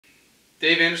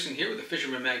Dave Anderson here with the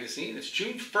Fisherman magazine. It's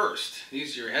June 1st.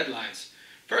 These are your headlines.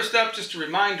 First up, just a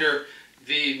reminder,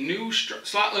 the new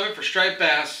slot limit for striped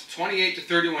bass, 28 to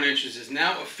 31 inches, is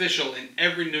now official in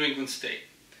every New England state.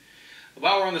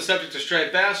 While we're on the subject of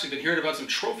striped bass, we've been hearing about some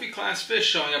trophy class fish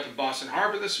showing up in Boston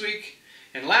Harbor this week.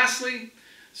 And lastly,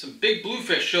 some big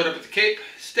bluefish showed up at the Cape.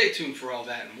 Stay tuned for all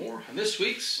that and more on this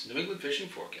week's New England Fishing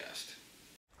Forecast.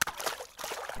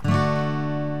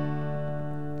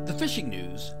 The Fishing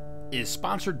News is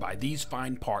sponsored by these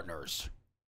fine partners.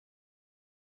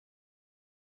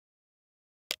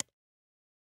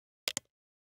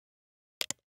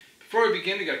 Before we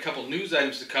begin, we got a couple news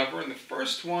items to cover, and the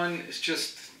first one is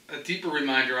just a deeper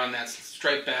reminder on that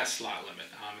striped bass slot limit.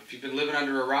 If you've been living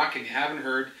under a rock and you haven't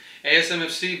heard,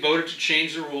 ASMFC voted to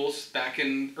change the rules back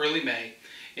in early May,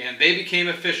 and they became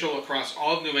official across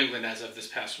all of New England as of this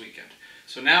past weekend.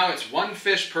 So now it's one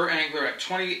fish per angler at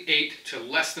 28 to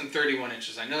less than 31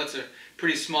 inches. I know that's a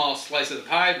pretty small slice of the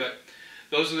pie, but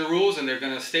those are the rules, and they're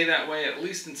going to stay that way at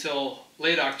least until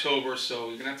late October, so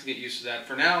you're going to have to get used to that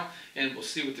for now, and we'll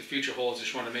see what the future holds.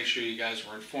 Just want to make sure you guys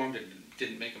were informed and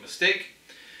didn't make a mistake.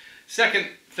 Second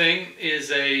thing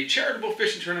is a charitable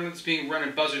fishing tournament that's being run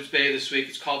in Buzzards Bay this week.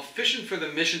 It's called Fishing for the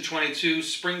Mission 22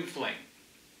 Spring Fling.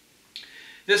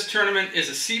 This tournament is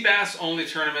a sea bass only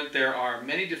tournament. There are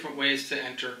many different ways to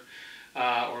enter,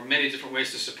 or many different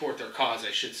ways to support their cause,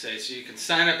 I should say. So you can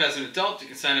sign up as an adult, you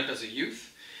can sign up as a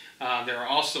youth. There are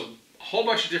also a whole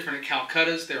bunch of different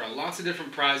Calcuttas. There are lots of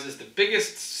different prizes. The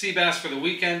biggest sea bass for the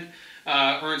weekend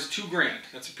earns $2 grand.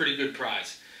 That's a pretty good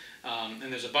prize.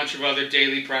 And there's a bunch of other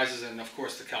daily prizes and, of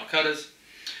course, the Calcuttas.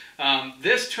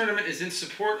 This tournament is in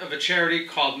support of a charity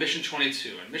called Mission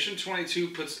 22. And Mission 22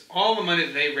 puts all the money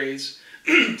that they raise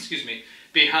excuse me,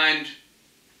 behind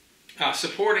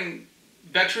supporting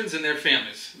veterans and their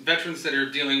families. Veterans that are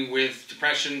dealing with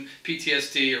depression,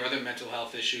 PTSD, or other mental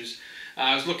health issues.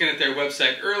 I was looking at their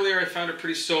website earlier. I found a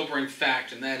pretty sobering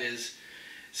fact, and that is,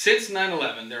 since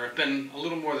 9/11, there have been a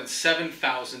little more than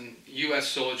 7,000 U.S.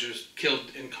 soldiers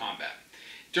killed in combat.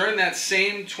 During that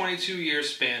same 22-year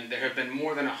span, there have been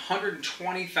more than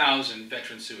 120,000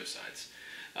 veteran suicides.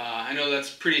 I know that's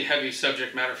pretty heavy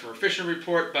subject matter for a fishing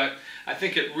report, but I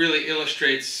think it really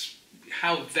illustrates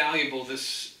how valuable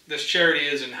this charity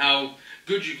is and how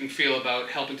good you can feel about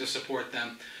helping to support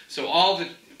them. So all the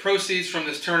proceeds from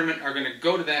this tournament are going to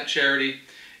go to that charity,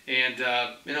 and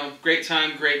you know, great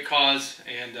time, great cause,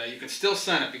 and you can still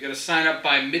sign up. You got to sign up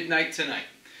by midnight tonight.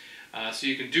 So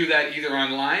you can do that either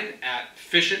online at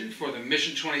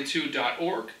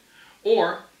fishingforthemission22.org,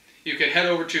 or you can head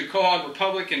over to Quahog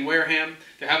Republic in Wareham.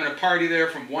 They're having a party there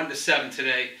from 1 to 7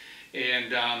 today,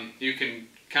 and you can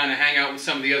kind of hang out with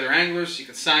some of the other anglers. You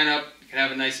can sign up, you can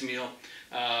have a nice meal,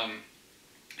 and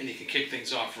you can kick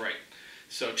things off right.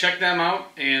 So check them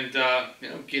out, and you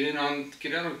know, get in on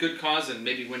a good cause and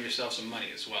maybe win yourself some money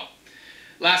as well.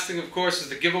 Last thing, of course, is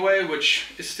the giveaway, which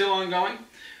is still ongoing.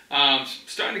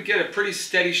 Starting to get a pretty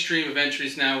steady stream of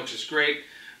entries now, which is great.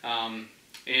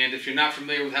 And if you're not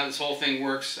familiar with how this whole thing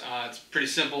works, it's pretty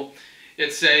simple.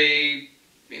 It's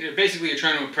basically you're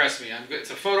trying to impress me. It's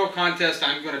a photo contest.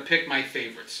 I'm going to pick my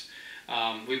favorites.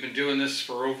 We've been doing this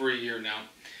for over a year now.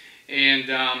 And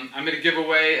I'm going to give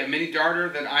away a mini darter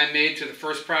that I made to the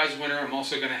first prize winner. I'm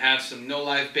also going to have some no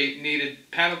live bait needed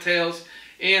paddle tails.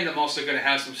 And I'm also going to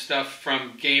have some stuff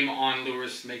from Game On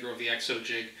Lures, maker of the Exo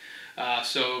Jig.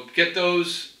 So get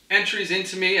those entries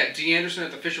into me at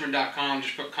danderson@thefisherman.com.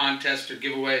 Just put contest or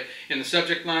giveaway in the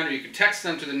subject line, or you can text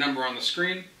them to the number on the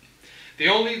screen. The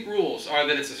only rules are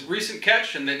that it's a recent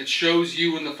catch and that it shows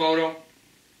you in the photo.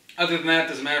 Other than that, it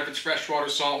doesn't matter if it's freshwater,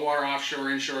 saltwater, offshore,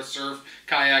 inshore, surf,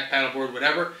 kayak, paddleboard,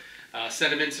 whatever.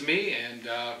 Send them in to me, and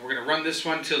we're going to run this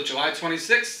one till July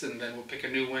 26th, and then we'll pick a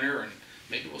new winner, and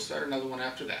maybe we'll start another one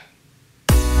after that.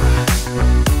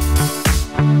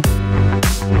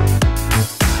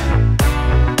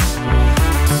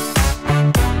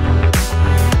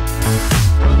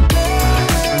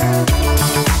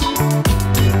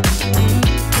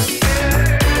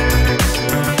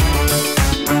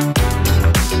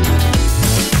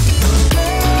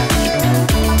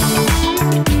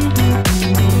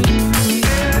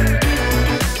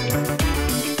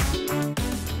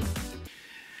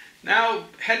 Now,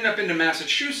 heading up into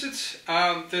Massachusetts,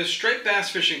 the striped bass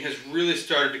fishing has really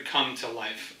started to come to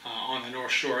life on the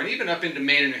North Shore, and even up into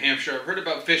Maine and New Hampshire. I've heard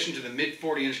about fishing to the mid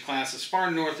 40-inch class as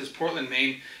far north as Portland,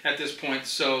 Maine at this point.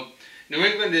 So New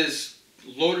England is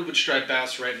loaded with striped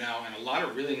bass right now, and a lot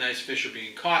of really nice fish are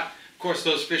being caught. Of course,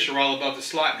 those fish are all above the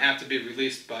slot and have to be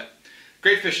released, but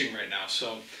great fishing right now.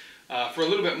 So for a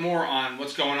little bit more on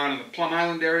what's going on in the Plum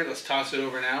Island area, let's toss it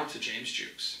over now to James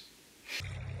Jewkes.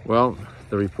 Well,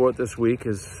 The report this week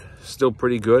is still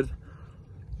pretty good.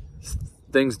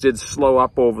 Things did slow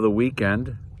up over the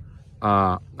weekend.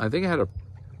 I think it had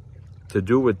to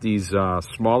do with these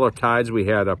smaller tides we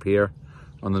had up here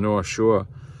on the North Shore.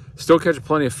 Still catching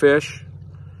plenty of fish.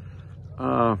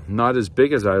 Not as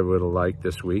big as I would have liked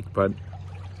this week, but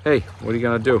hey, what are you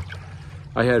gonna do?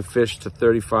 I had fish to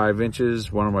 35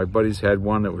 inches. One of my buddies had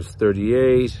one that was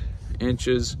 38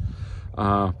 inches.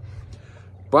 But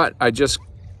I just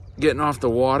getting off the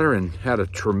water and had a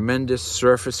tremendous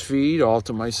surface feed all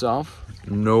to myself.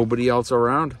 Nobody else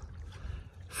around.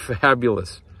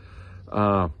 Fabulous.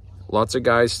 Lots of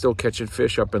guys still catching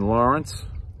fish up in Lawrence.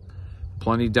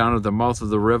 Plenty down at the mouth of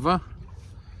the river.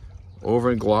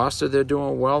 Over in Gloucester, they're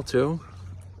doing well too.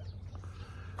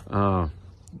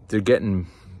 They're getting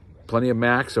plenty of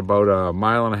max about 1.5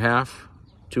 miles,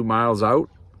 2 miles out.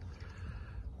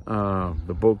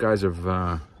 The boat guys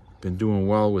have been doing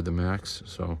well with the max,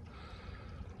 so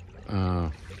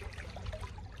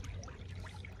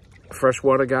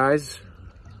freshwater guys,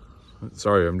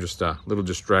 sorry, I'm just a little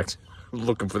distracted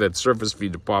looking for that surface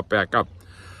feed to pop back up.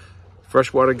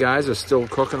 Freshwater guys are still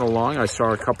cooking along. I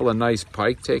saw a couple of nice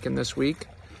pike taken this week,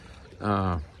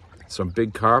 some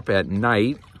big carp at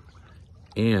night,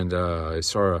 and I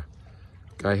saw a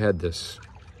guy had this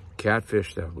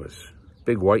catfish that was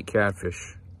big white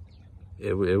catfish.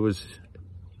 It was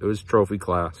trophy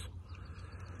class.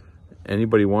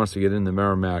 Anybody wants to get in the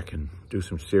Merrimack and do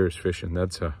some serious fishing,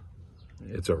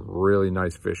 it's a really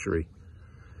nice fishery.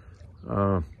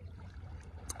 As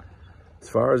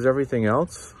far as everything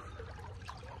else,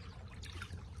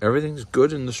 everything's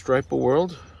good in the striper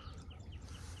world.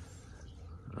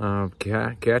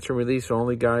 Catch and release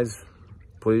only, guys,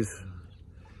 please.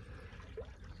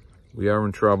 We are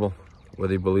in trouble,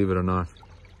 whether you believe it or not.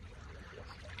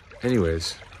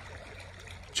 Anyways,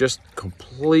 just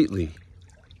completely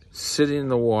sitting in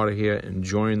the water here,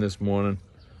 enjoying this morning.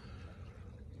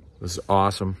 This is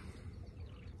awesome.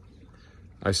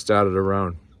 I started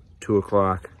around 2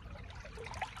 o'clock.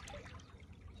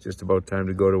 Just about time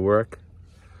to go to work.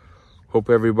 Hope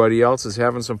everybody else is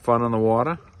having some fun on the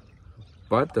water.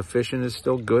 But the fishing is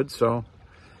still good, so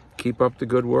keep up the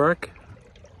good work.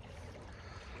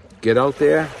 Get out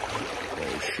there.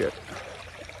 Oh, shit.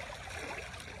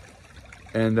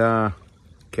 And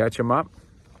catch them up.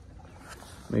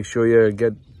 Make sure you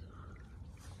get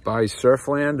by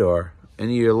Surfland or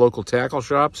any of your local tackle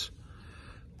shops.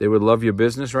 They would love your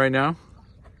business right now.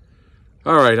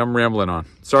 All right, I'm rambling on.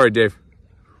 Sorry, Dave.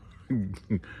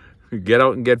 Get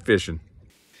out and get fishing.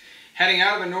 Heading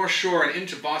out of the North Shore and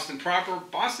into Boston proper,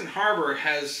 Boston Harbor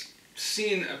has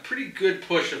seen a pretty good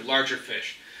push of larger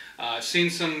fish. I've seen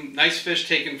some nice fish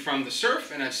taken from the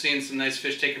surf, and I've seen some nice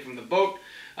fish taken from the boat.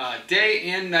 Day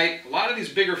and night, a lot of these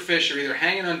bigger fish are either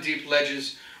hanging on deep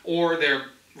ledges or they're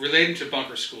relating to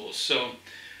bunker schools. So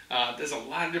there's a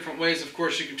lot of different ways, of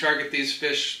course, you can target these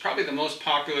fish. Probably the most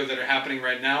popular that are happening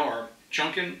right now are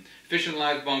chunking, fishing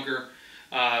live bunker,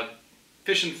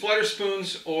 fishing flutter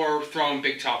spoons, or throwing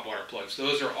big topwater plugs.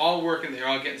 Those are all working. They're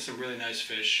all getting some really nice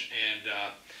fish,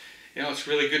 and you know, it's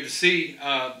really good to see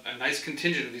a nice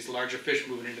contingent of these larger fish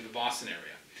moving into the Boston area.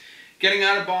 Getting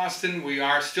out of Boston, we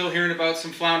are still hearing about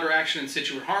some flounder action in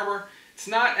Scituate Harbor. It's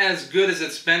not as good as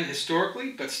it's been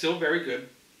historically, but still very good.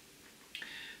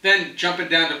 Then jumping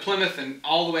down to Plymouth and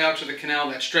all the way out to the canal,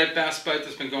 that striped bass bite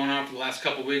that's been going on for the last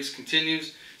couple weeks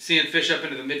continues. Seeing fish up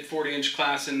into the mid 40-inch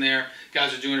class in there.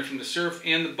 Guys are doing it from the surf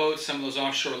and the boat. Some of those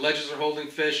offshore ledges are holding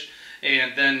fish.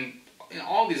 And then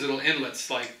all these little inlets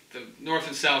like the North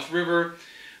and South River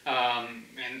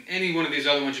and any one of these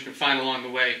other ones you can find along the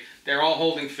way, they're all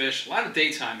holding fish. A lot of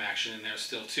daytime action in there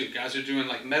still too. Guys are doing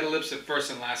like metal lips at first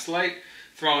and last light,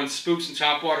 throwing spooks and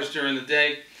topwaters during the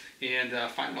day, and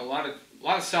finding a lot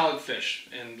of solid fish.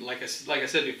 And like I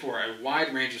said before, a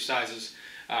wide range of sizes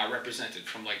represented,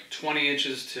 from like 20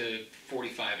 inches to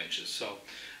 45 inches. So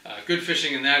good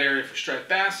fishing in that area for striped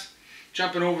bass.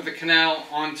 Jumping over the canal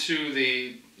onto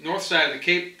the north side of the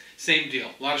Cape, same deal.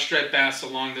 A lot of striped bass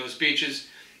along those beaches.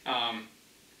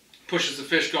 Pushes the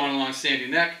fish going along Sandy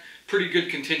Neck. Pretty good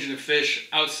contingent of fish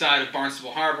outside of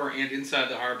Barnstable Harbor and inside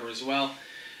the harbor as well.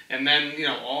 And then, you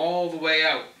know, all the way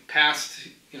out past,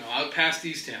 out past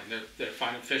Eastham, they're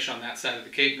finding fish on that side of the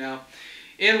Cape now.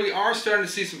 And we are starting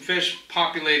to see some fish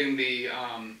populating the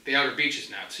outer beaches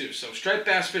now too. So striped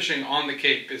bass fishing on the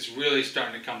Cape is really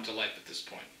starting to come to life at this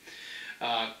point.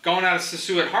 Going out of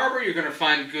Scituate Harbor, you're going to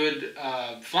find good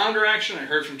flounder action. I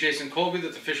heard from Jason Colby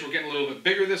that the fish were getting a little bit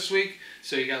bigger this week.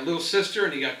 So you got Little Sister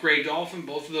and you got Gray Dolphin.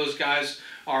 Both of those guys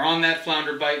are on that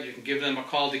flounder bite. You can give them a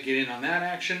call to get in on that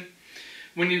action.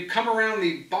 when you come around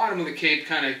the bottom of the Cape,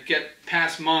 kind of get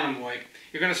past Monomoy,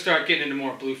 you're going to start getting into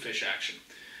more bluefish action.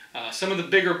 Some of the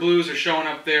bigger blues are showing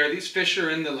up there. These fish are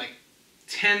in the like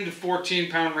 10 to 14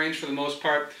 pound range for the most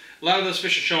part. A lot of those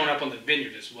fish are showing up on the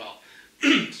vineyard as well.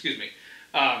 Excuse me.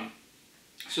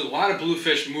 So a lot of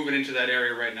bluefish moving into that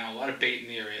area right now. A lot of bait in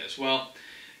the area as well.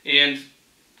 And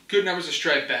good numbers of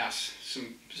striped bass.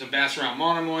 Some bass around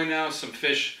Monomoy now. Some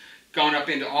fish going up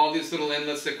into all these little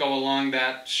inlets that go along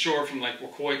that shore from like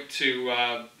Wacoit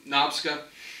to Nobska.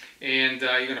 And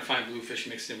you're going to find bluefish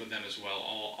mixed in with them as well,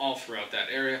 all throughout that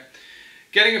area.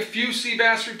 Getting a few sea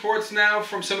bass reports now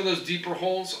from some of those deeper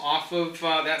holes off of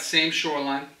that same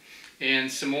shoreline.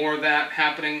 And some more of that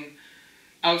happening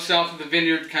out south of the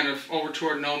vineyard, kind of over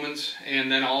toward Nomans,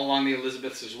 and then all along the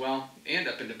Elizabeths as well, and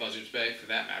up into Buzzards Bay for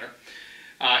that matter.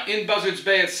 In Buzzards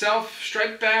Bay itself,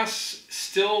 striped bass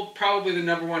still probably the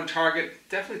 #1 target.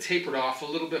 Definitely tapered off a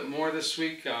little bit more this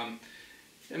week.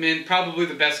 I mean, probably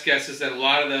the best guess is that a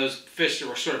lot of those fish that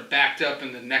were sort of backed up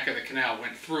in the neck of the canal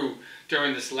went through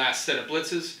during this last set of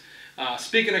blitzes.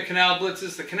 Speaking of canal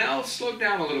blitzes, the canal slowed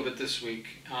down a little bit this week.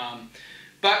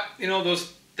 But, you know,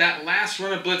 that last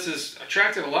run of blitzes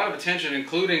attracted a lot of attention,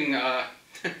 including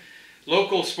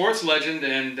local sports legend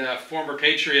and former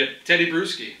Patriot Teddy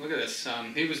Bruschi. Look at this.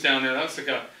 He was down there. That's like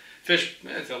a fish,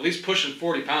 it's at least pushing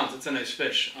 40 pounds. It's a nice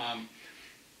fish.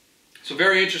 So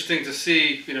very interesting to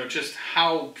see, you know, just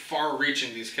how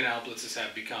far-reaching these canal blitzes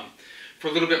have become. For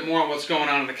a little bit more on what's going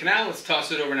on in the canal, let's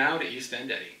toss it over now to East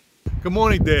End Eddie. Good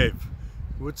morning, Dave.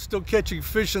 We're still catching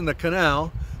fish in the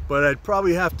canal, but I'd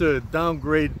probably have to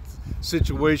downgrade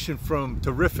situation from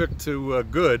terrific to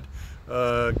good.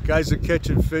 Guys are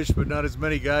catching fish, but not as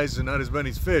many guys and not as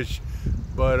many fish.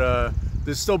 But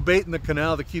there's still bait in the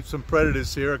canal to keep some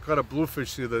predators here. I caught a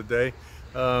bluefish the other day.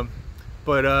 I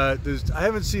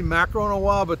haven't seen mackerel in a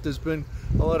while, but there's been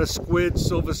a lot of squid,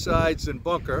 silver sides, and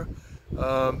bunker.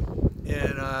 The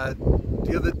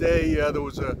other day there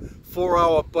was a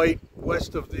 4-hour bite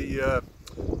west of the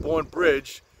Bourne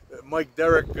Bridge. Mike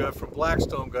Derrick from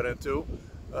Blackstone got into.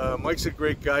 Mike's a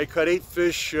great guy. He caught 8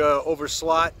 fish over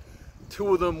slot.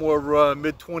 2 of them were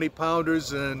mid-20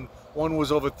 pounders and 1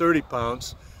 was over 30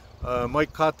 pounds.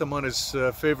 Mike caught them on his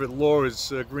favorite lure,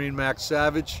 his Green Max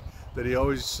Savage, that he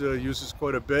always uses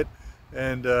quite a bit.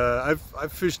 And I've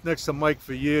fished next to Mike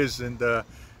for years, and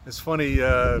it's funny,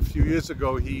 a few years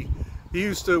ago he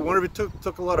used to, whenever he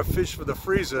took a lot of fish for the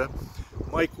freezer,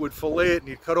 Mike would fillet it and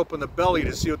he'd cut open the belly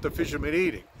to see what the fish had been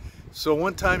eating. So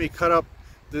one time he cut up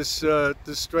this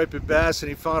striped bass and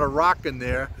he found a rock in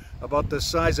there about the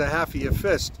size of half of your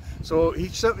fist. So he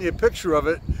sent me a picture of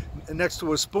it next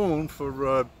to a spoon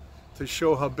for to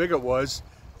show how big it was,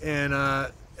 and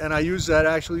I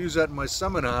actually use that in my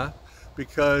seminar,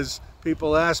 because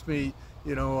people ask me,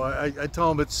 you know, I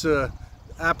tell them it's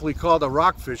aptly called a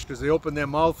rockfish because they open their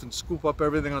mouth and scoop up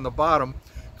everything on the bottom,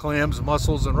 clams,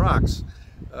 mussels, and rocks.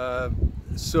 And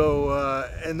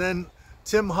then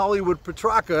Tim Hollywood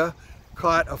Petrarca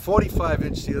caught a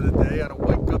 45-inch the other day on a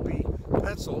white guppy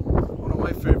pencil, one of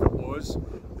my favorite lures,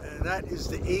 and that is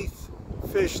the 8th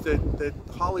fish that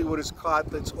Hollywood has caught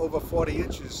that's over 40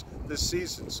 inches this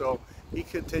season. So he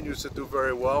continues to do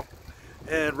very well.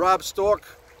 And Rob Stork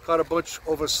caught a bunch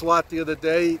over slot the other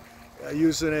day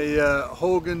using a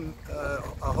Hoagie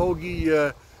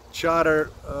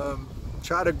charter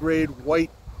grade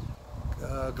white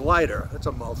glider. That's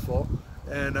a mouthful.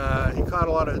 And he caught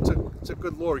a lot of, it's a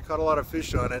good lure. He caught a lot of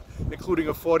fish on it, including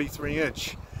a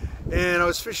 43-inch. And I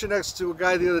was fishing next to a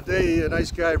guy the other day, a nice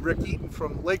guy, Rick Eaton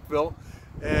from Lakeville,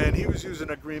 and he was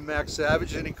using a Green Max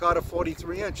Savage, and he caught a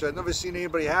 43-inch. I've never seen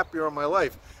anybody happier in my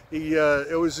life.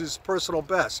 It was his personal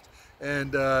best,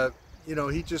 and you know,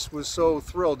 he just was so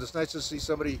thrilled. It's nice to see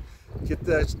somebody get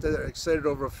that excited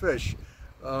over a fish.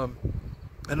 I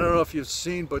don't know if you've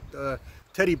seen, but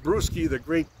Teddy Bruschi, the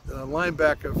great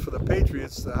linebacker for the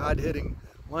Patriots, the hard-hitting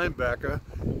linebacker,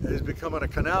 is becoming a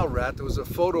canal rat. There was a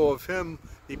photo of him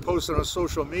he posted on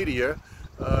social media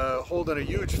holding a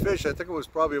huge fish. I think it was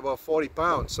probably about 40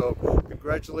 pounds, so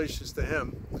congratulations to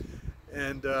him.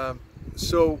 And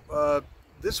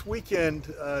this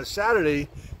weekend, Saturday,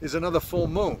 is another full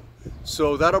moon,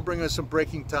 so that'll bring us some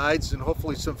breaking tides and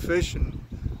hopefully some fish, and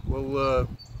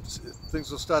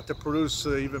things will start to produce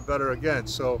even better again.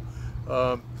 So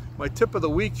my tip of the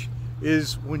week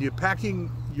is, when you're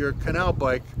packing your canal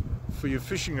bike for your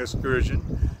fishing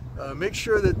excursion, make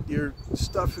sure that your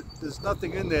stuff, there's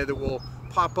nothing in there that will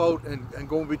pop out and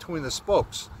go in between the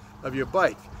spokes of your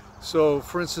bike. So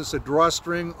for instance, a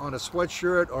drawstring on a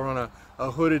sweatshirt or on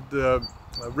a hooded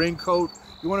raincoat,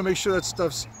 you want to make sure that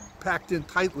stuff's packed in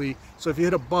tightly, so if you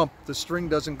hit a bump, the string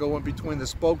doesn't go in between the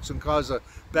spokes and cause a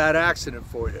bad accident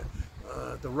for you.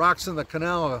 The rocks in the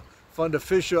canal are fun to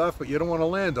fish off, but you don't want to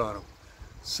land on them.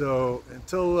 So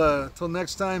until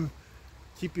next time,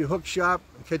 keep your hook sharp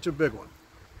and catch a big one.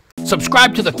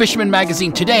 Subscribe to the Fisherman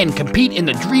magazine today and compete in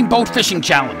the Dream Boat Fishing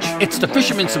Challenge. It's the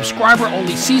Fisherman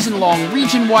subscriber-only season-long,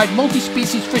 region-wide,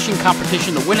 multi-species fishing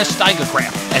competition to win a Steiger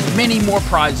craft and many more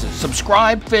prizes.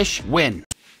 Subscribe, fish, win.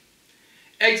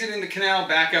 Exiting the canal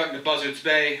back out into Buzzards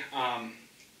Bay.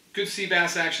 Good sea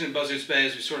bass action in Buzzards Bay,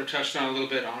 as we sort of touched on a little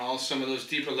bit on some of those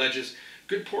deeper ledges.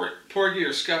 Good porgy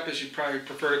or scup, as you probably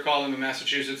prefer to call them in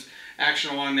Massachusetts,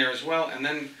 action along there as well. And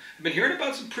then I've been hearing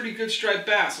about some pretty good striped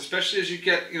bass, especially as you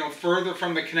get further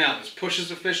from the canal. There's pushes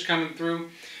of fish coming through,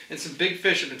 and some big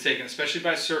fish have been taken, especially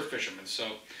by surf fishermen. So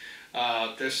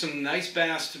there's some nice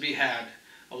bass to be had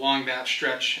along that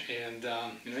stretch, and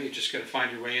you just got to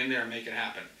find your way in there and make it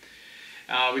happen.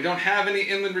 We don't have any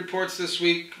inland reports this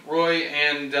week. Roy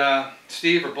and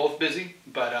Steve are both busy,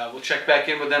 but we'll check back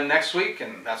in with them next week,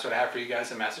 and that's what I have for you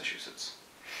guys in Massachusetts.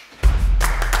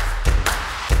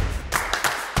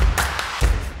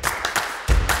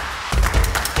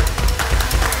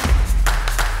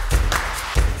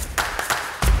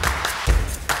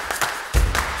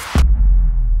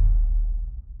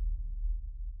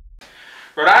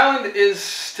 Rhode Island is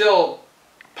still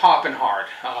popping hard.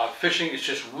 Fishing is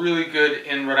just really good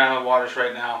in Rhode Island waters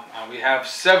right now. We have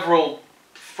several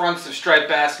fronts of striped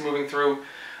bass moving through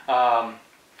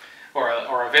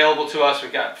or available to us.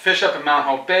 We've got fish up in Mount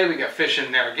Hope Bay, we've got fish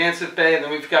in Narragansett Bay, and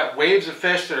then we've got waves of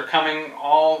fish that are coming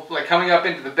up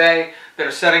into the bay that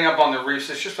are setting up on the reefs.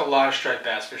 There's just a lot of striped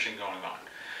bass fishing going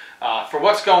on. For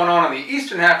what's going on the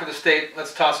eastern half of the state,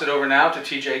 let's toss it over now to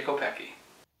TJ Kopecky.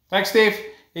 Thanks, Dave.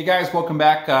 Hey guys, welcome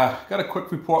back. Got a quick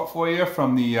report for you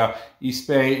from the East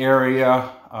Bay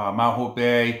area, Mount Hope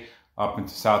Bay, up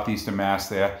into southeastern Mass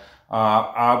there.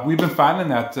 We've been finding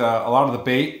that a lot of the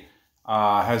bait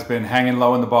has been hanging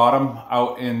low in the bottom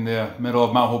out in the middle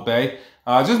of Mount Hope Bay.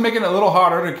 Just making it a little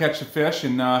harder to catch a fish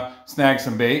and snag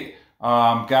some bait.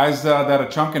 Guys that are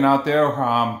chunking out there,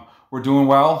 we're doing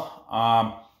well.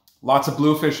 Lots of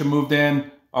bluefish have moved in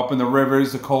up in the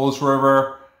rivers, the Coles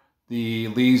River, the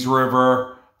Lees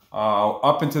River,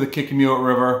 up into the Kickamuit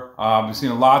River. We've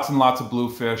seen lots and lots of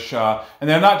bluefish. And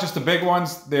they're not just the big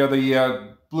ones. They're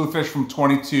the bluefish from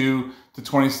 22 to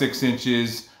 26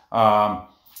 inches. I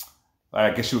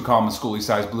guess you would call them the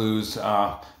schoolie-sized blues.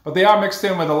 But they are mixed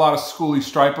in with a lot of schoolie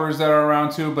stripers that are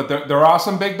around too. But there are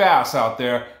some big bass out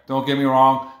there. Don't get me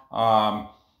wrong.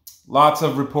 Lots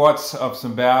of reports of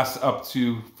some bass up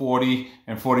to 40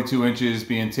 and 42 inches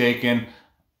being taken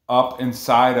up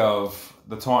inside of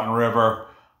the Taunton River.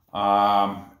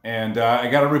 And I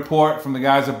got a report from the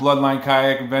guys at Bloodline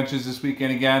Kayak Adventures this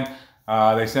weekend again.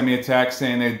 They sent me a text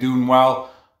saying they're doing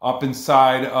well up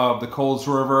inside of the Coles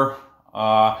River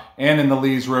and in the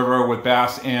Lees River with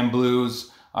bass and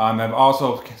blues. And I'm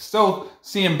also still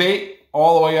seeing bait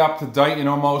all the way up to Dighton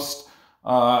almost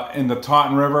in the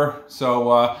Taunton River.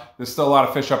 So there's still a lot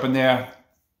of fish up in there.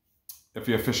 If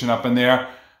you're fishing up in there,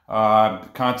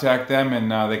 contact them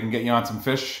and they can get you on some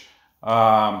fish.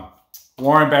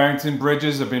 Warren Barrington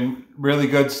bridges have been really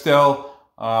good still.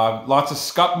 Lots of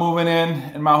scup moving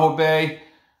in Mount Hope Bay.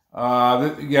 A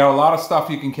lot of stuff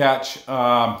you can catch.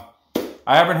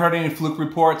 I haven't heard any fluke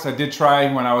reports. I did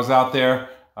try when I was out there.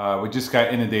 We just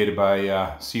got inundated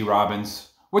by sea robins,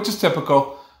 which is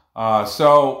typical.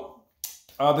 So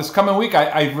this coming week,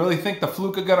 I really think the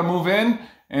fluke are going to move in.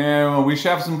 And we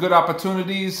should have some good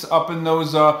opportunities up in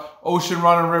those ocean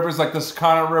running rivers like the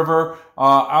Sakana River,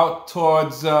 out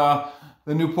towards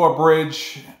the Newport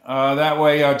Bridge, that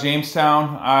way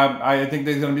Jamestown. I think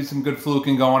there's going to be some good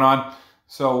fluking going on.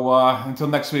 So until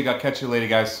next week, I'll catch you later,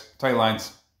 guys. Tight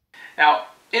lines. Now,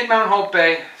 in Mount Hope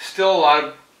Bay, still a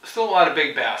lot of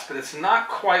big bass, but it's not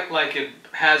quite like it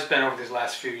has been over these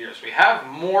last few years. We have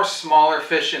more smaller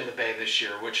fish in the bay this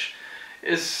year, which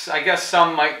is, I guess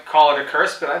some might call it a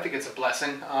curse, but I think it's a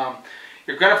blessing.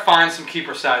 You're going to find some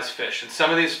keeper-sized fish, and some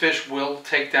of these fish will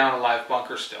take down a live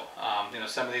bunker still.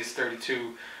 Some of these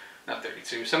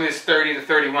some of these 30 to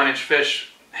 31 inch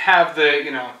fish have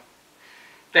the,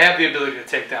 they have the ability to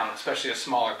take down, especially a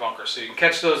smaller bunker. So you can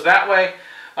catch those that way.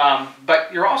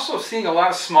 But you're also seeing a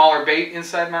lot of smaller bait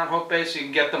inside Mount Hope Bay, so you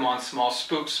can get them on small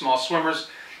spooks, small swimmers,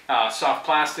 soft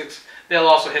plastics. They'll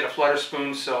also hit a flutter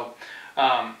spoon, so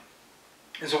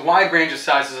there's a wide range of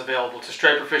sizes available to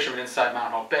striper fishermen inside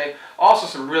Mount Hope Bay. Also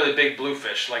some really big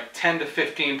bluefish, like 10 to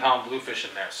 15 pound bluefish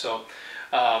in there. So,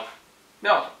 a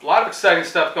lot of exciting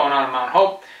stuff going on in Mount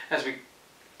Hope as we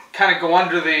kind of go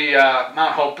under the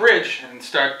Mount Hope Bridge and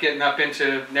start getting up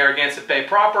into Narragansett Bay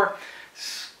proper,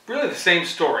 it's really the same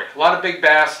story. A lot of big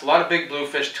bass, a lot of big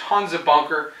bluefish, tons of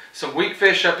bunker, some weak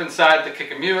fish up inside the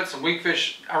Kickamuit, some weak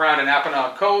fish around in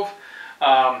Apponaug Cove.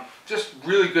 Just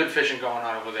really good fishing going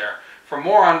on over there. For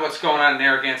more on what's going on in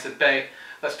Narragansett Bay,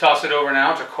 let's toss it over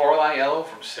now to Coral Aiello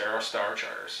from Sara Star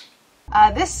Charters.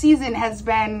 This season has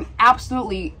been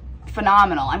absolutely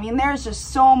phenomenal. I mean, there's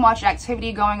just so much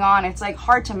activity going on. It's like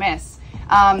hard to miss.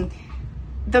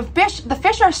 The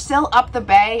fish are still up the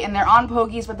bay and they're on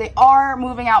pogies, but they are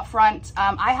moving out front.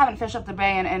 I haven't fished up the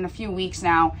bay in a few weeks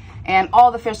now, and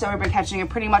all the fish that we've been catching have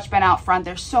pretty much been out front.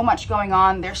 There's so much going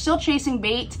on. They're still chasing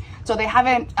bait, so they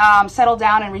haven't settled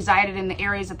down and resided in the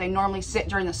areas that they normally sit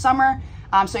during the summer.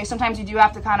 So sometimes you do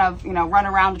have to kind of, run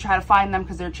around to try to find them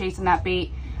because they're chasing that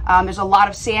bait. There's a lot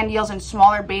of sand eels and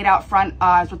smaller bait out front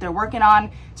is what they're working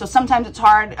on. So sometimes it's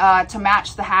hard to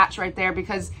match the hatch right there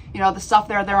because, the stuff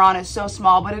they're on is so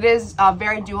small, but it is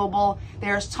very doable.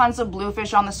 There's tons of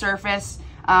bluefish on the surface.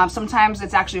 Sometimes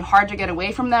it's actually hard to get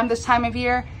away from them this time of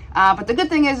year. But the good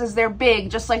thing is they're big,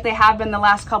 just like they have been the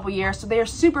last couple years. So they're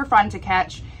super fun to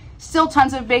catch. Still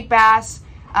tons of big bass,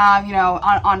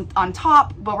 on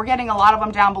top, but we're getting a lot of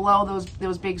them down below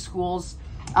those big schools.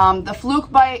 The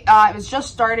fluke bite is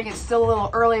just starting. It's still a little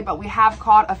early, but we have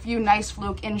caught a few nice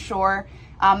fluke inshore.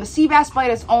 The sea bass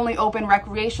bite is only open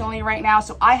recreationally right now,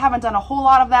 so I haven't done a whole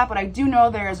lot of that, but I do know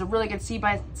there is a really good sea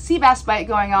bass bite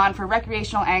going on for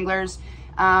recreational anglers.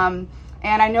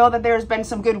 And I know that there's been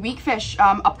some good weak fish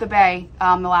up the bay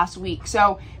the last week.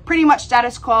 So pretty much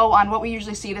status quo on what we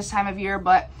usually see this time of year,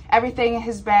 but everything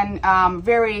has been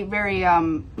very, very,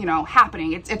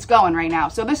 happening. It's going right now.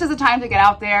 So this is the time to get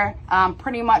out there.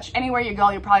 Pretty much anywhere you go,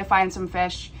 you'll probably find some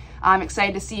fish. I'm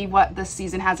excited to see what this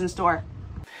season has in store.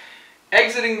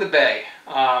 Exiting the bay,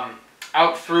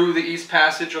 out through the East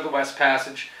Passage or the West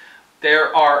Passage,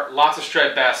 there are lots of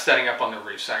striped bass setting up on the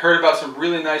reefs. I heard about some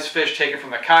really nice fish taken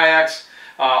from the kayaks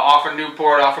off of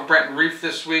Newport, off of Brenton Reef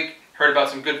this week. Heard about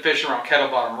some good fish around Kettle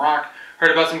Bottom Rock.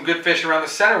 Heard about some good fish around the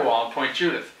center wall in Point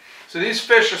Judith. So these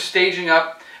fish are staging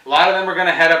up. A lot of them are going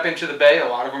to head up into the bay. A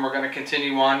lot of them are going to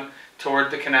continue on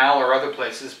toward the canal or other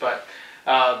places. But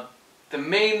the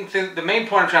main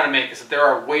point I'm trying to make is that there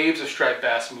are waves of striped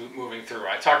bass moving through.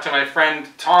 I talked to my friend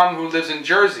Tom, who lives in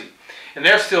Jersey, and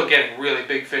they're still getting really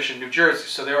big fish in New Jersey.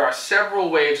 So there are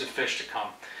several waves of fish to come.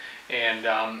 And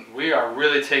we are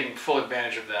really taking full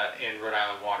advantage of that in Rhode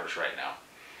Island waters right now.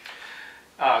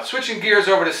 Switching gears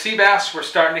over to sea bass, we're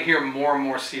starting to hear more and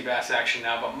more sea bass action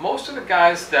now, but most of the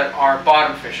guys that are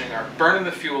bottom fishing are burning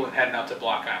the fuel and heading out to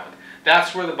Block Island.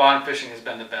 That's where the bottom fishing has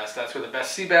been the best. That's where the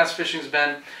best sea bass fishing has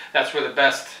been. That's where the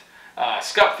best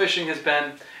scup fishing has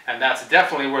been. And that's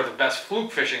definitely where the best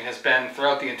fluke fishing has been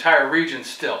throughout the entire region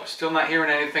still. Still not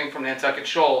hearing anything from Nantucket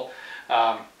Shoal.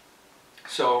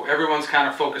 So everyone's kind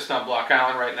of focused on Block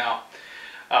Island right now.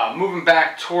 Moving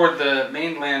back toward the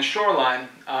mainland shoreline,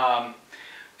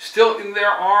 still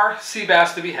there are sea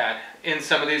bass to be had in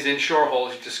some of these inshore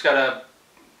holes. You just got to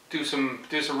do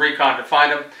some recon to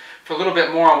find them. For a little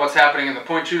bit more on what's happening in the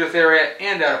Point Judith area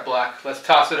and out of Block, let's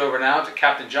toss it over now to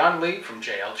Captain John Lee from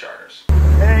JL Charters.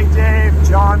 Hey Dave,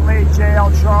 John Lee,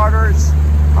 JL Charters.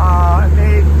 I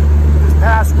made this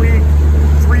past week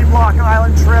 3 Block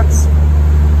Island trips.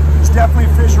 There's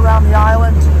definitely fish around the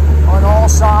island on all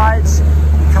sides.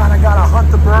 You kind of got to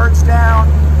hunt the birds down,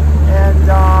 and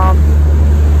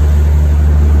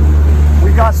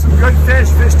we got some good fish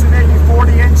to maybe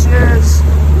 40 inches.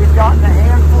 We've gotten a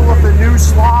handful of the new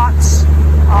slots,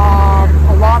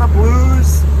 a lot of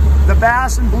blues. The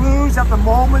bass and blues at the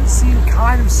moment seem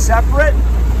kind of separate,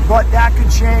 but that could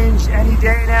change any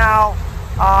day now.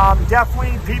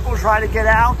 Definitely people try to get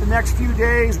out the next few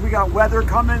days. We got weather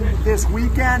coming this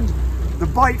weekend. The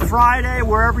bite Friday,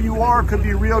 wherever you are, could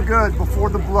be real good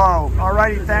before the blow.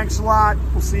 Alrighty, thanks a lot.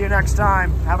 We'll see you next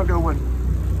time. Have a good one.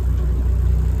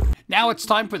 Now it's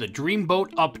time for the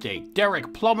Dreamboat Update.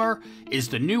 Derek Plummer is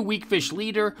the new weakfish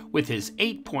leader with his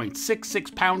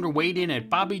 8.66 pounder weighed in at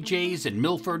Bobby J's in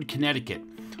Milford, Connecticut.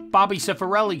 Bobby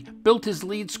Cifarelli built his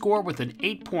lead score with an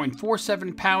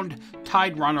 8.47 pound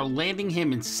tide runner, landing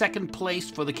him in second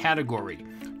place for the category.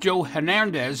 Joe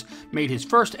Hernandez made his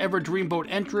first ever Dreamboat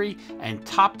entry and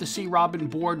topped the Sea Robin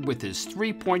board with his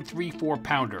 3.34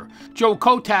 pounder. Joe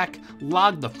Kotak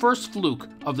logged the first fluke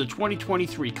of the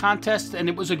 2023 contest, and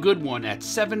it was a good one at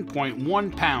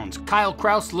 7.1 pounds. Kyle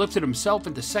Kraus lifted himself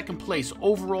into second place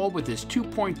overall with his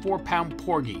 2.4 pound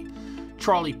porgy.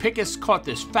 Charlie Pickus caught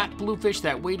this fat bluefish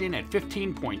that weighed in at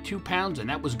 15.2 pounds, and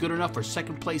that was good enough for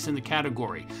second place in the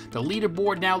category. The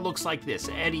leaderboard now looks like this.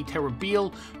 Eddie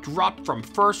Terabile dropped from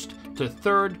first to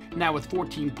third, now with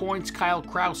 14 points. Kyle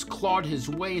Kraus clawed his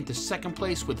way into second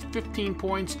place with 15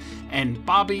 points, and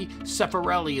Bobby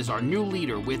Cefarelli is our new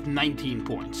leader with 19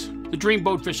 points. The Dream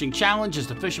Boat Fishing Challenge is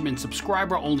the Fisherman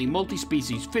subscriber-only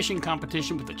multi-species fishing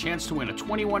competition with a chance to win a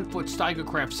 21-foot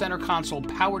Steigercraft center console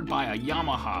powered by a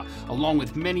Yamaha, along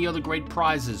with many other great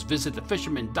prizes. Visit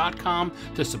thefisherman.com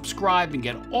to subscribe and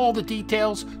get all the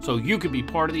details so you can be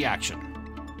part of the action.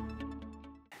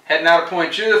 Heading out of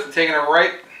Point Judith and taking a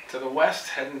right to the west,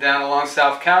 heading down along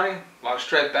South County. A lot of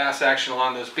striped bass action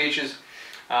along those beaches.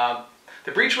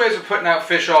 The breachways are putting out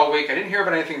fish all week. I didn't hear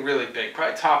about anything really big,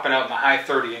 probably topping out in the high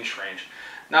 30-inch range.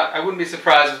 I wouldn't be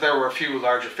surprised if there were a few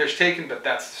larger fish taken, but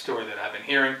that's the story that I've been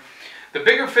hearing. The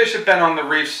bigger fish have been on the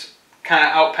reefs kind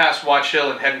of out past Watch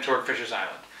Hill and heading toward Fisher's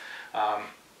Island.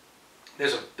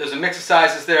 There's a mix of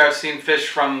sizes there. I've seen fish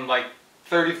from like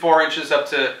 34 inches up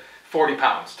to 40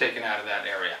 pounds taken out of that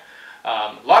area.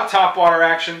 A lot of topwater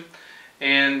action.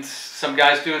 And some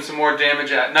guys doing some more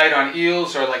damage at night on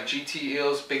eels, or like GT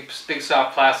eels, big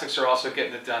soft plastics are also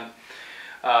getting it done.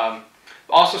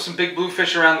 Also some big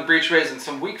bluefish around the breachways and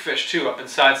some weak fish too up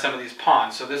inside some of these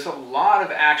ponds. So there's a lot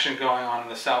of action going on in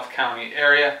the South County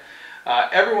area.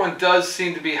 Everyone does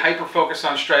seem to be hyper-focused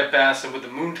on striped bass, and with the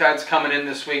moon tides coming in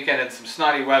this weekend and some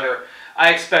snotty weather, I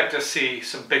expect to see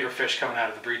some bigger fish coming out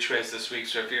of the breachways this week.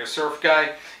 So if you're a surf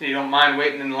guy and you don't mind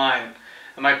waiting in line,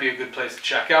 it might be a good place to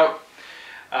check out.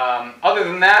 Other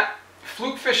than that,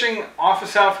 fluke fishing off of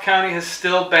South County has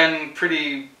still been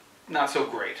pretty not so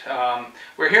great.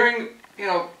 We're hearing,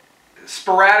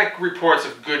 sporadic reports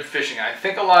of good fishing. I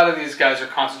think a lot of these guys are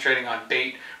concentrating on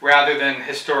bait rather than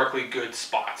historically good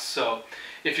spots. So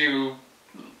if you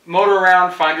motor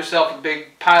around, find yourself a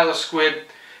big pile of squid,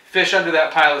 fish under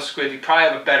that pile of squid, you probably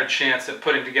have a better chance at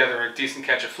putting together a decent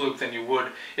catch of fluke than you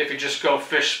would if you just go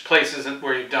fish places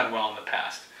where you've done well in the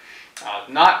past.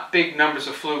 Not big numbers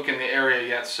of fluke in the area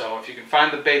yet, so if you can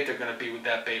find the bait, they're going to be with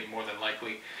that bait more than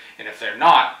likely. And if they're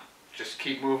not, just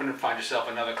keep moving and find yourself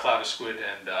another cloud of squid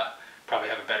and probably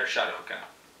have a better shot at hooking up.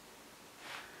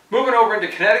 Moving over into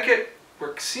Connecticut,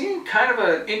 we're seeing kind of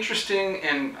an interesting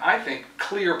and, I think,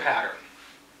 clear pattern.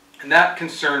 And that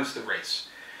concerns the race.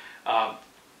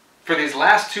 For these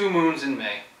last 2 moons in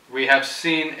May, we have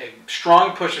seen a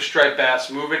strong push of striped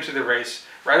bass move into the race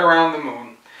right around the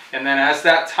moon. And then as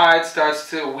that tide starts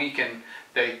to weaken,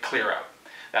 they clear out.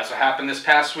 That's what happened this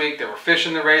past week. There were fish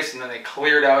in the race, and then they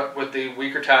cleared out with the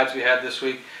weaker tides we had this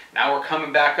week. Now we're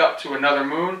coming back up to another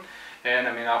moon. And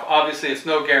I mean, obviously it's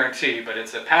no guarantee, but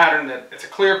it's a pattern it's a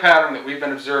clear pattern that we've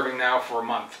been observing now for a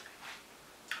month.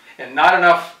 And not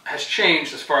enough has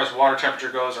changed as far as water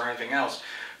temperature goes or anything else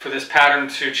for this pattern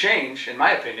to change, in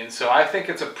my opinion. So I think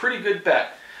it's a pretty good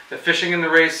bet that fishing in the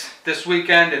race this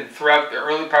weekend and throughout the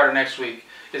early part of next week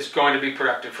is going to be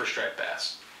productive for striped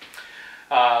bass.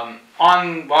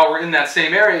 While we're in that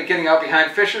same area, getting out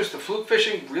behind fishers, the fluke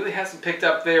fishing really hasn't picked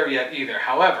up there yet either.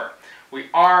 However, we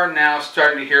are now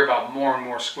starting to hear about more and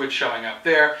more squid showing up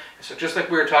there. So just like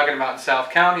we were talking about in South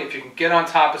County, if you can get on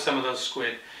top of some of those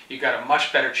squid, you got a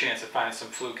much better chance of finding some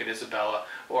fluke at Isabella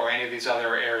or any of these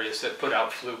other areas that put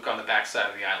out fluke on the backside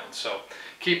of the island. So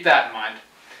keep that in mind.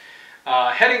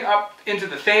 Heading up into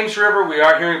the Thames River, we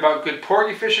are hearing about good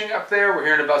porgy fishing up there. We're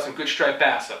hearing about some good striped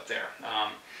bass up there.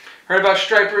 Heard about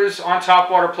stripers on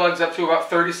topwater plugs up to about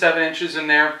 37 inches in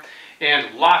there.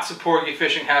 And lots of porgy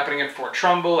fishing happening at Fort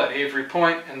Trumbull, at Avery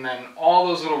Point, and then all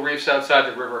those little reefs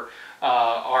outside the river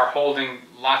are holding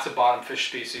lots of bottom fish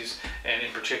species, and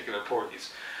in particular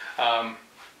porgies.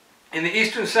 In the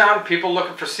Eastern Sound, people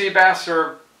looking for sea bass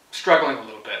are struggling a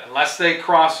little bit. Unless they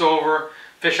cross over,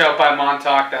 fish out by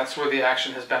Montauk, that's where the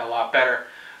action has been a lot better.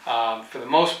 For the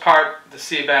most part, the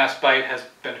sea bass bite has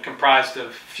been comprised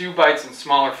of few bites and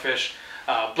smaller fish.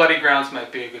 Bloody Grounds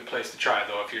might be a good place to try,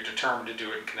 though, if you're determined to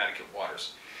do it in Connecticut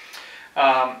waters.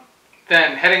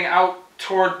 Then heading out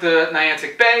toward the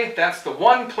Niantic Bay, that's the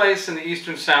one place in the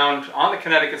Eastern Sound on the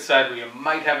Connecticut side where you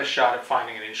might have a shot at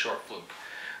finding an inshore fluke.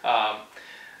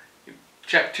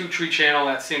 Check Two Tree Channel,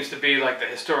 that seems to be like the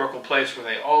historical place where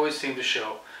they always seem to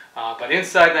show. But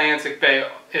inside Niantic Bay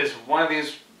is one of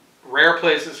these rare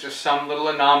places, just some little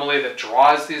anomaly that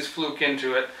draws these fluke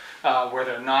into it, where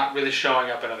they're not really showing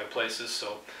up in other places.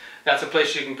 So that's a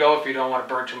place you can go if you don't want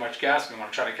to burn too much gas and you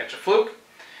want to try to catch a fluke.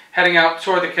 Heading out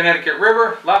toward the Connecticut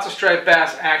River, lots of striped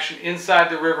bass action inside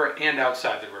the river and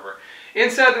outside the river.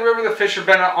 Inside the river, the fish have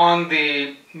been on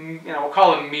the, we'll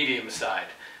call them medium side.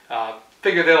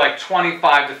 Figure they're like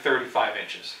 25 to 35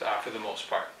 inches for the most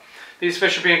part. these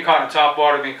fish are being caught in top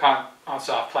water, being caught on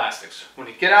soft plastics. When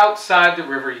you get outside the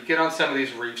river, you get on some of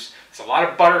these reefs, there's a lot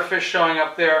of butterfish showing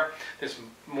up there. There's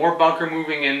more bunker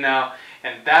moving in now,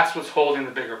 and that's what's holding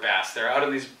the bigger bass. They're out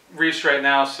on these reefs right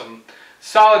now. Some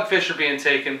solid fish are being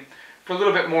taken. For a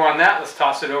little bit more on that, let's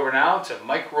toss it over now to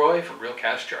Mike Roy from Real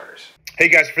Cast Charters. Hey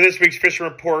guys, for this week's fishing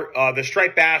report, the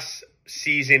striped bass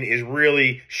season is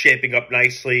really shaping up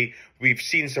nicely. We've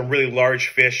seen some really large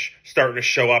fish starting to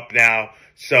show up now.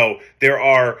 So there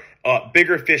are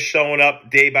bigger fish showing up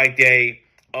day by day.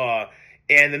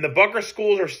 And then the bunker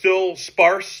schools are still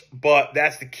sparse, but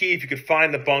that's the key. If you could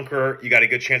find the bunker, you got a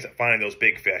good chance at finding those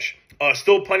big fish.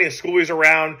 Still plenty of schoolies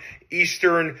around.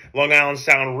 Eastern Long Island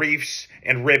Sound reefs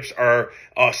and rips are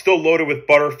still loaded with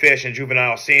butterfish and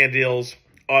juvenile sand eels.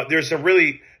 There's some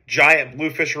really giant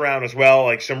bluefish around as well,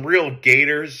 like some real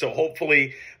gators. So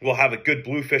hopefully we'll have a good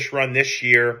bluefish run this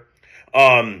year.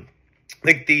 I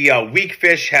think the weak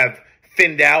fish have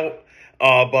thinned out,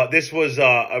 but this was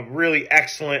a really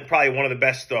excellent, probably one of the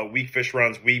best weak fish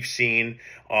runs we've seen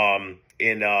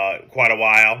in quite a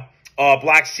while.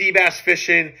 Black sea bass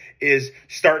fishing is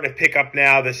starting to pick up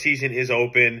now. The season is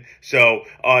open, so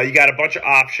you got a bunch of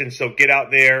options. So get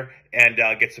out there and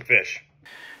get some fish.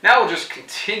 Now we'll just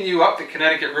continue up the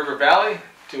Connecticut River Valley,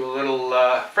 do a little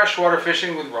freshwater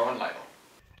fishing with Rowan Lytle.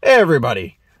 Hey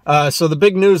everybody. So the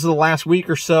big news of the last week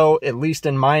or so, at least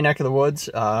in my neck of the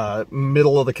woods,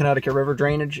 middle of the Connecticut River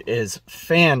drainage, is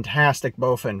fantastic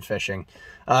bowfin fishing.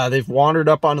 They've wandered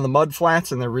up onto the mud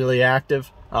flats and they're really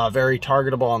active. Very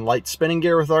targetable on light spinning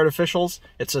gear with artificials.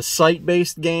 It's a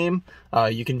sight-based game.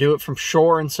 You can do it from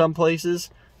shore in some places.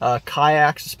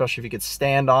 Kayaks, especially if you could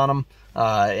stand on them,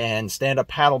 and stand-up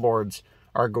paddleboards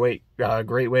are a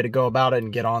great way to go about it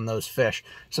and get on those fish.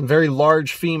 Some very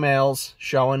large females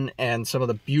showing, and some of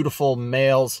the beautiful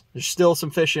males. There's still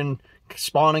some fish in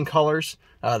spawning colors.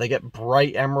 They get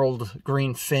bright emerald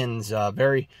green fins.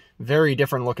 Very, very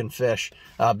different looking fish.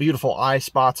 Beautiful eye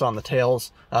spots on the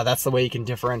tails. That's the way you can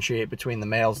differentiate between the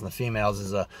males and the females,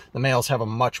 is the males have a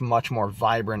much more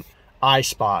vibrant eye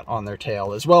spot on their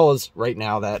tail, as well as right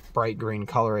now that bright green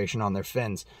coloration on their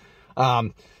fins.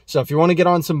 So if you want to get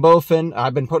on some bowfin,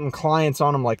 I've been putting clients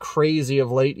on them like crazy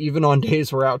of late. Even on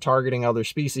days we're out targeting other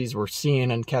species, we're seeing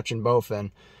and catching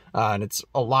bowfin. And it's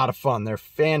a lot of fun. They're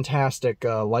fantastic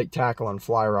light tackle and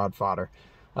fly rod fodder.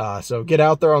 So get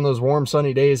out there on those warm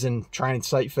sunny days and try and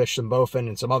sight fish some bowfin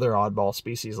and some other oddball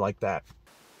species like that.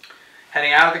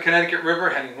 Heading out of the Connecticut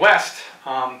River, heading west,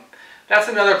 that's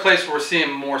another place where we're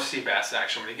seeing more sea bass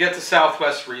action. When you get to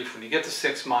Southwest Reef, when you get to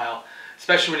 6 Mile,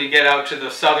 especially when you get out to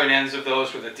the southern ends of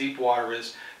those where the deep water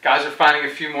is, guys are finding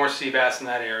a few more sea bass in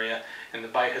that area, and the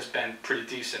bite has been pretty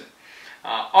decent.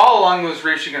 All along those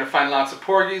reefs you're going to find lots of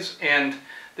porgies, and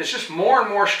there's just more and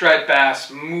more striped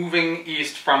bass moving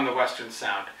east from the Western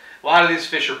Sound. A lot of these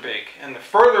fish are big, and the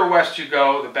further west you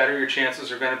go, the better your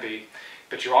chances are going to be.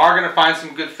 But you are going to find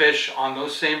some good fish on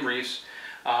those same reefs.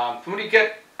 When you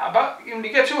get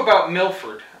to about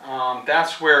Milford,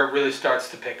 that's where it really starts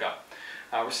to pick up.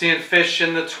 We're seeing fish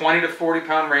in the 20 to 40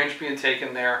 pound range being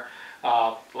taken there.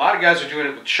 A lot of guys are doing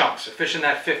it with chunks. They're fishing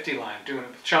that 50 line, doing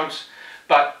it with chunks.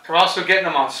 But they're also getting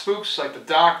them on spooks like the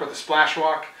dock or the splash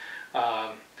walk.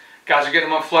 Guys are getting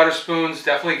them on flutter spoons,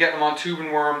 definitely getting them on tube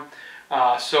and worm.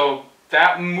 So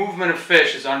that movement of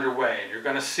fish is underway. And you're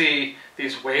going to see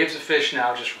these waves of fish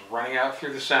now just running out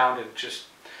through the sound, and just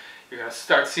you're going to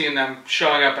start seeing them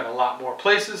showing up in a lot more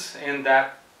places. And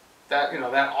that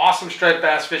awesome striped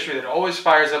bass fishery that always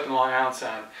fires up in Long Island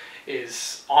Sound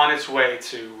is on its way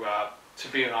to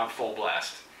being on full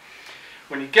blast.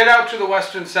 When you get out to the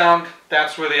Western Sound,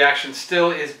 that's where the action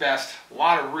still is best. A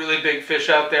lot of really big fish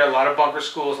out there, a lot of bunker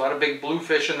schools, a lot of big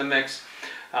bluefish in the mix.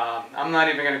 I'm not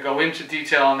even going to go into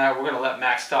detail on that. We're going to let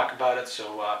Max talk about it,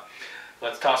 so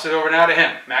let's toss it over now to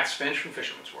him. Max Finch from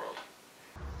Fisherman's World.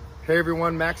 Hey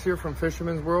everyone, Max here from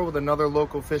Fisherman's World with another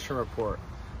local fishing report.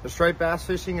 The striped bass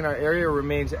fishing in our area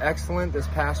remains excellent this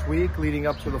past week leading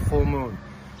up to the full moon.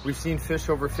 We've seen fish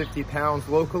over 50 pounds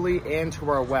locally and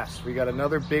to our west. We got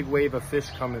another big wave of fish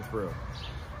coming through.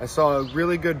 I saw a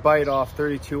really good bite off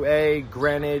 32A,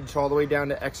 Greenwich, all the way down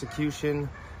to Execution.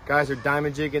 Guys are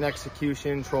diamond jigging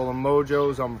Execution, trolling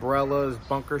mojos, umbrellas,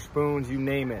 bunker spoons, you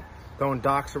name it. Throwing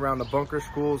docks around the bunker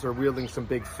schools or wielding some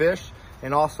big fish,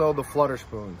 and also the flutter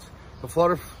spoons. The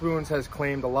flutter spoons has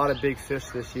claimed a lot of big fish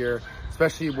this year,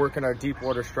 especially working our deep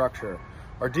water structure.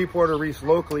 Our deep water reefs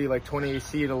locally, like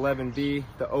 28C and 11B,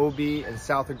 the OB, and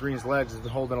south of Green's Ledge, has been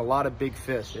holding a lot of big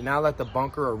fish. And now that the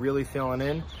bunker are really filling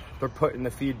in, they're putting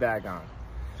the feed bag on.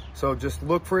 So just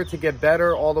look for it to get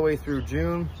better all the way through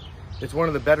June. It's one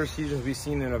of the better seasons we've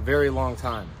seen in a very long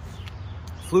time.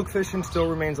 Fluke fishing still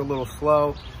remains a little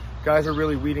slow. Guys are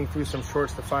really weeding through some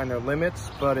shorts to find their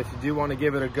limits, but if you do want to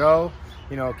give it a go,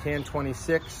 you know, can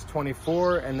 26,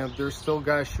 24, and then there's still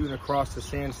guys shooting across the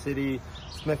Sand City,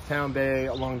 Smithtown Bay,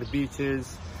 along the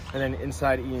beaches, and then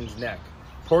inside Ian's Neck.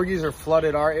 Porgies are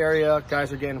flooded our area.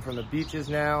 Guys are getting from the beaches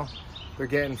now. They're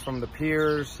getting from the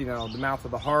piers, you know, the mouth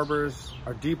of the harbors,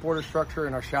 our deep water structure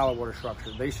and our shallow water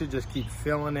structure. They should just keep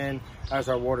filling in as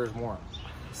our waters warm.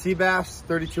 Sea bass,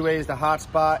 32A is the hot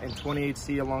spot, and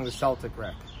 28C along the Celtic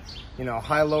wreck. You know,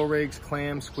 high-low rigs,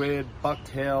 clams, squid,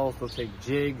 bucktails, they'll take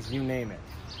jigs, you name it.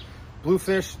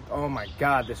 Bluefish, oh my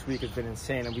God, this week has been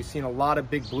insane, and we've seen a lot of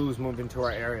big blues move into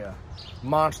our area.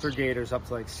 Monster gators up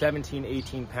to like 17,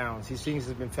 18 pounds. These things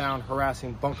have been found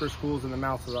harassing bunker schools in the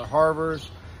mouths of our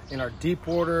harbors, in our deep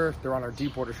water. They're on our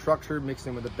deep water structure, mixed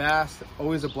in with the bass.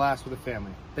 Always a blast with the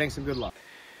family. Thanks and good luck.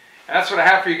 And that's what I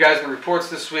have for you guys in the reports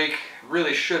this week.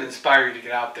 Really should inspire you to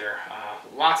get out there.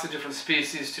 Lots of different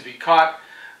species to be caught.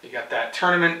 You got that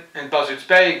tournament in Buzzards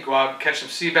Bay. Go out and catch some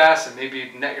sea bass and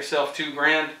maybe net yourself $2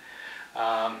 grand.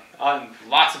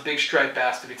 Lots of big striped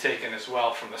bass to be taken as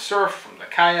well from the surf, from the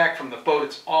kayak, from the boat.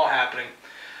 It's all happening.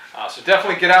 So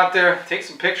definitely get out there, take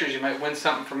some pictures. You might win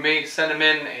something from me. Send them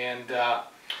in, and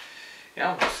you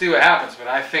know, we'll see what happens. But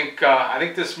I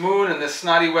think this moon and this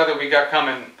snotty weather we got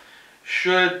coming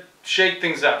should shake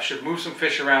things up, should move some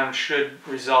fish around, should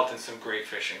result in some great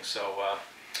fishing. So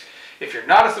if you're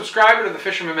not a subscriber to the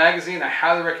Fisherman magazine, I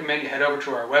highly recommend you head over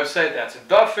to our website. That's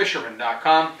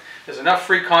thefisherman.com. There's enough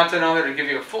free content on there to give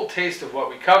you a full taste of what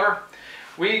we cover.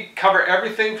 We cover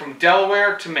everything from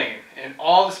Delaware to Maine, and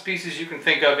all the species you can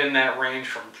think of in that range,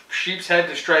 from sheep's head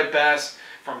to striped bass,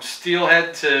 from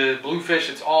steelhead to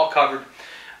bluefish. It's all covered,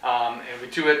 and we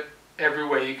do it every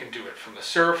way you can do it, from the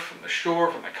surf, from the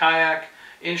shore, from the kayak,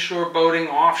 inshore boating,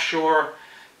 offshore,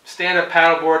 stand-up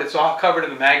paddleboard. It's all covered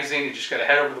in the magazine. You just got to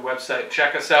head over to the website,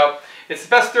 check us out. It's the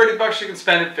best $30 you can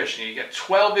spend in fishing. You get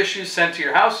 12 issues sent to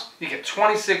your house. You get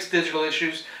 26 digital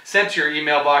issues sent to your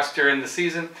email box during the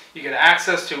season. You get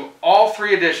access to all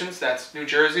 3 editions. That's New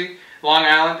Jersey, Long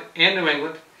Island, and New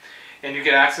England. And you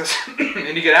get access,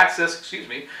 excuse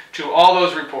me, to all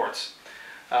those reports.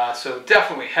 So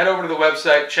definitely head over to the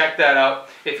website, check that out.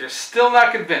 If you're still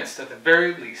not convinced, at the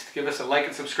very least, give us a like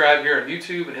and subscribe here on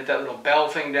YouTube, and hit that little bell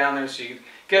thing down there so you can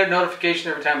get a notification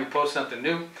every time we post something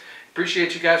new.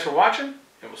 Appreciate you guys for watching,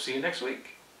 and we'll see you next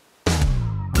week.